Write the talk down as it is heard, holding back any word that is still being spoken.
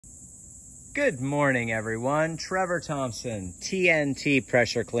Good morning, everyone. Trevor Thompson, TNT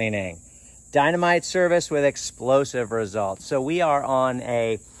Pressure Cleaning. Dynamite service with explosive results. So we are on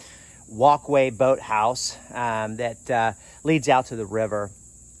a walkway boathouse that leads out to the river.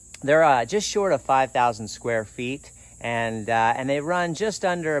 They're just short of 5,000 square feet, and they run just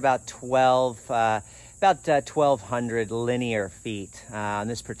under about 1,200 linear feet on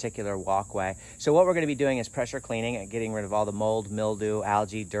this particular walkway. So what we're going to be doing is pressure cleaning and getting rid of all the mold, mildew,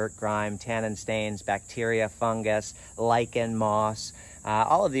 algae, dirt, grime, tannin stains, bacteria, fungus, lichen, moss,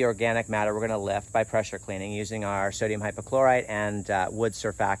 all of the organic matter we're going to lift by pressure cleaning using our sodium hypochlorite and wood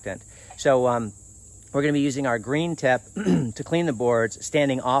surfactant. So we're going to be using our green tip to clean the boards,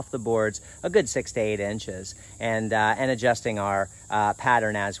 standing off the boards a good 6 to 8 inches, and adjusting our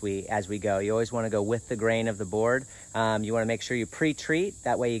pattern as we go. You always want to go with the grain of the board. You want to make sure you pre-treat.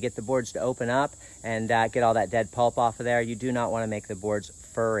 That way you get the boards to open up and get all that dead pulp off of there. You do not want to make the boards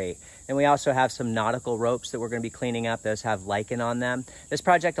furry. And we also have some nautical ropes that we're going to be cleaning up. Those have lichen on them. This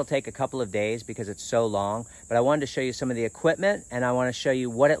project will take a couple of days because it's so long, but I wanted to show you some of the equipment, and I want to show you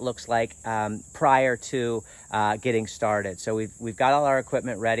what it looks like prior to getting started. So we've got all our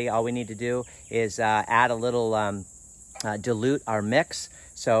equipment ready. All we need to do is add a little dilute our mix.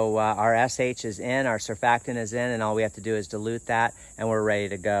 So our SH is in, our surfactant is in, and all we have to do is dilute that, and we're ready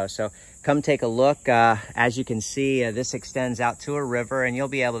to go. So come take a look. As you can see, this extends out to a river, and you'll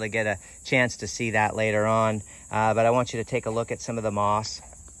be able to get a chance to see that later on. But I want you to take a look at some of the moss,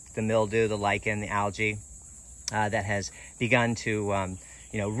 the mildew, the lichen, the algae that has begun to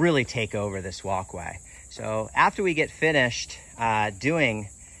really take over this walkway. So after we get finished doing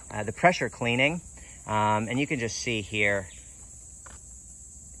the pressure cleaning, and you can just see here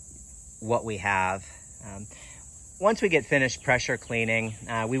what we have. Once we get finished pressure cleaning,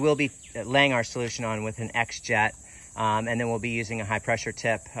 we will be laying our solution on with an X-Jet, and then we'll be using a high pressure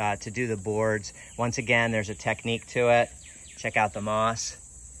tip to do the boards. Once again, there's a technique to it. Check out the moss.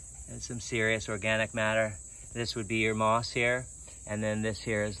 It's some serious organic matter. This would be your moss here, and then this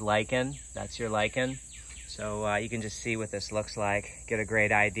here is lichen. That's your lichen. So you can just see what this looks like, get a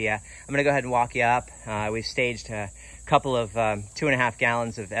great idea. I'm gonna go ahead and walk you up. We've staged a couple of 2.5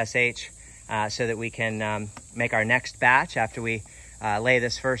 gallons of SH so that we can make our next batch after we lay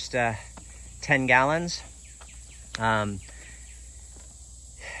this first 10 gallons.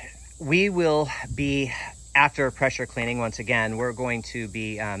 We will be, after pressure cleaning, once again, we're going to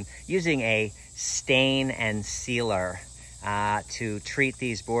be using a stain and sealer to treat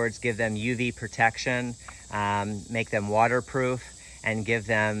these boards, give them UV protection, make them waterproof, and give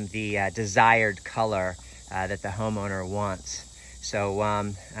them the desired color that the homeowner wants.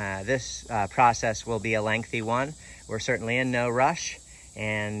 So this process will be a lengthy one. We're certainly in no rush,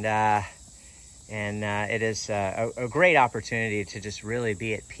 and it is a great opportunity to just really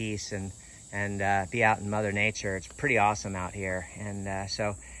be at peace and be out in Mother Nature. It's pretty awesome out here, and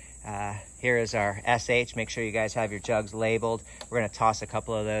so here is our SH. Make sure you guys have your jugs labeled. We're going to toss a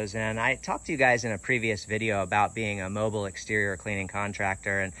couple of those in. I talked to you guys in a previous video about being a mobile exterior cleaning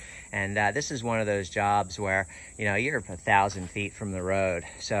contractor, and this is one of those jobs where you're 1,000 feet from the road.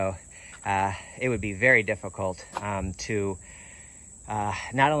 So it would be very difficult to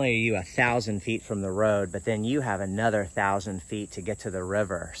not only are you 1,000 feet from the road, but then you have another 1,000 feet to get to the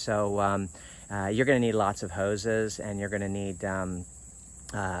river. So you're going to need lots of hoses, and you're going to need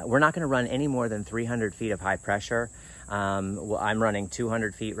we're not going to run any more than 300 feet of high pressure. Well, I'm running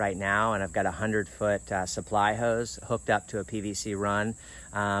 200 feet right now, and I've got a 100-foot supply hose hooked up to a PVC run.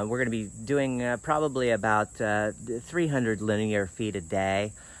 We're going to be doing probably about 300 linear feet a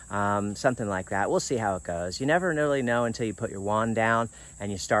day, something like that. We'll see how it goes. You never really know until you put your wand down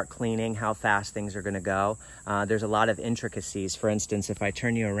and you start cleaning how fast things are going to go. There's a lot of intricacies. For instance, if I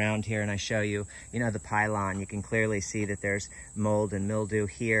turn you around here and I show you, the pylon, you can clearly see that there's mold and mildew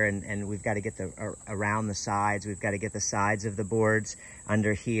here, and we've got to get around the sides. We've got to get the sides of the boards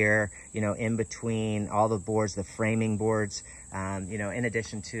under here, in between all the boards, the framing boards, in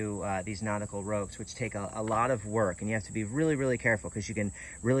addition to these nautical ropes, which take a lot of work, and you have to be really, really careful because you can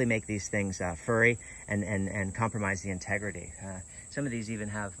really make these things furry and compromise the integrity. Some of these even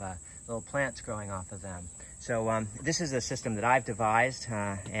have little plants growing off of them. So this is a system that I've devised,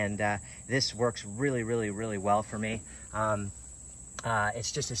 and this works really, really, really well for me.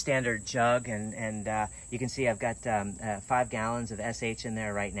 It's just a standard jug, and you can see I've got 5 gallons of SH in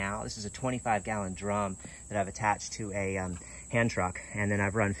there right now. This is a 25-gallon drum that I've attached to a hand truck, and then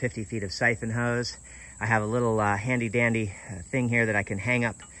I've run 50 feet of siphon hose. I have a little handy-dandy thing here that I can hang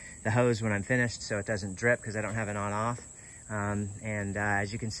up the hose when I'm finished so it doesn't drip because I don't have it on-off.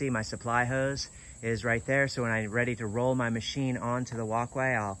 As you can see, my supply hose is right there. So when I'm ready to roll my machine onto the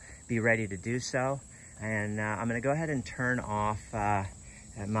walkway, I'll be ready to do so. And I'm gonna go ahead and turn off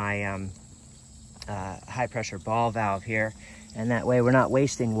my high pressure ball valve here. And that way we're not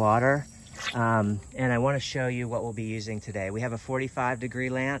wasting water. And I wanna show you what we'll be using today. We have a 45-degree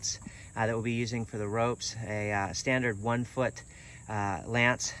lance that we'll be using for the ropes, a standard 1 foot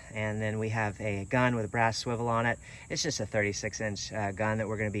lance, and then we have a gun with a brass swivel on it. It's just a 36-inch gun that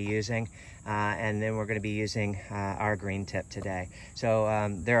we're going to be using, and then we're going to be using our green tip today. So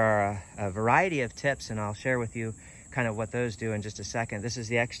there are a variety of tips, and I'll share with you kind of what those do in just a second. This is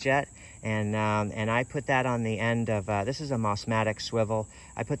the X-Jet, and I put that on the end of, this is a Mossmatic swivel.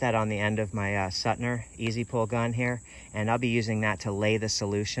 I put that on the end of my Suttner easy pull gun here, and I'll be using that to lay the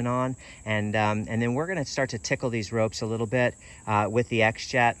solution on. And then we're gonna start to tickle these ropes a little bit with the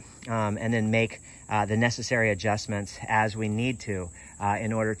X-Jet, and then make the necessary adjustments as we need to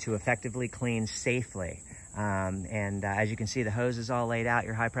in order to effectively clean safely. As you can see, the hose is all laid out.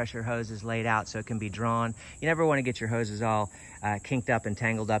 Your high pressure hose is laid out so it can be drawn. You never want to get your hoses all kinked up and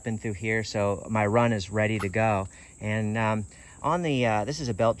tangled up in through here. So my run is ready to go. And on the, this is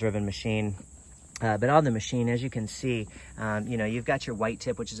a belt driven machine. But on the machine, as you can see, you know, you've got your white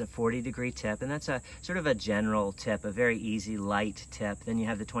tip, which is a 40-degree tip, and that's a sort of a general tip, a very easy, light tip. Then you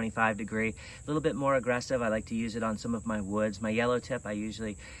have the 25-degree, a little bit more aggressive. I like to use it on some of my woods. My yellow tip I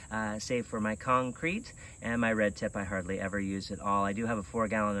usually save for my concrete, and my red tip I hardly ever use at all. I do have a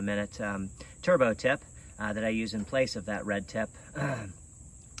 4-gallon-a-minute turbo tip that I use in place of that red tip.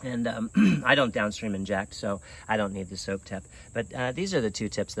 And I don't downstream inject, so I don't need the soap tip. But these are the two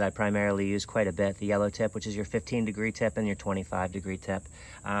tips that I primarily use quite a bit. The yellow tip, which is your 15-degree tip, and your 25-degree tip.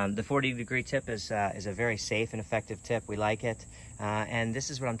 The 40-degree tip is a very safe and effective tip. We like it. And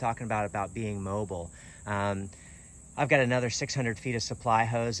this is what I'm talking about being mobile. I've got another 600 feet of supply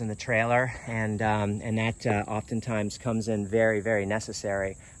hose in the trailer, and that oftentimes comes in very, very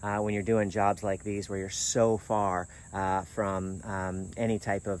necessary when you're doing jobs like these where you're so far from any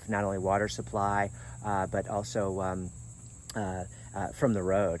type of not only water supply, but also from the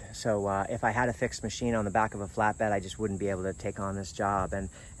road. So if I had a fixed machine on the back of a flatbed, I just wouldn't be able to take on this job.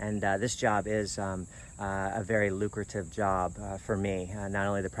 And this job is a very lucrative job for me. Not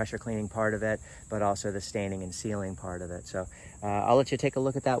only the pressure cleaning part of it, but also the staining and sealing part of it. So I'll let you take a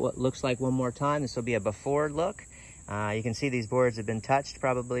look at that, what looks like one more time. This will be a before look. You can see these boards have been touched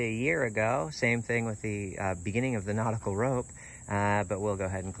probably a year ago. Same thing with the beginning of the nautical rope, but we'll go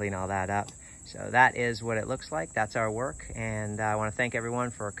ahead and clean all that up. So that is what it looks like. That's our work. And I want to thank everyone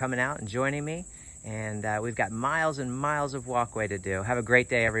for coming out and joining me. And we've got miles and miles of walkway to do. Have a great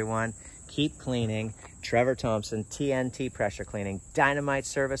day, everyone. Keep cleaning. Trevor Thompson, TNT Pressure Cleaning. Dynamite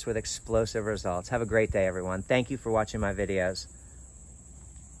service with explosive results. Have a great day, everyone. Thank you for watching my videos.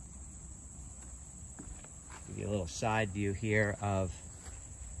 Give you a little side view here of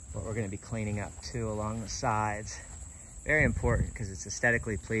what we're going to be cleaning up too along the sides. Very important because it's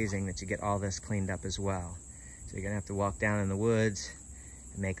aesthetically pleasing that you get all this cleaned up as well. So you're going to have to walk down in the woods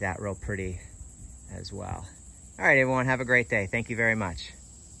and make that real pretty as well. All right, everyone, have a great day. Thank you very much.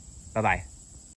 Bye-bye.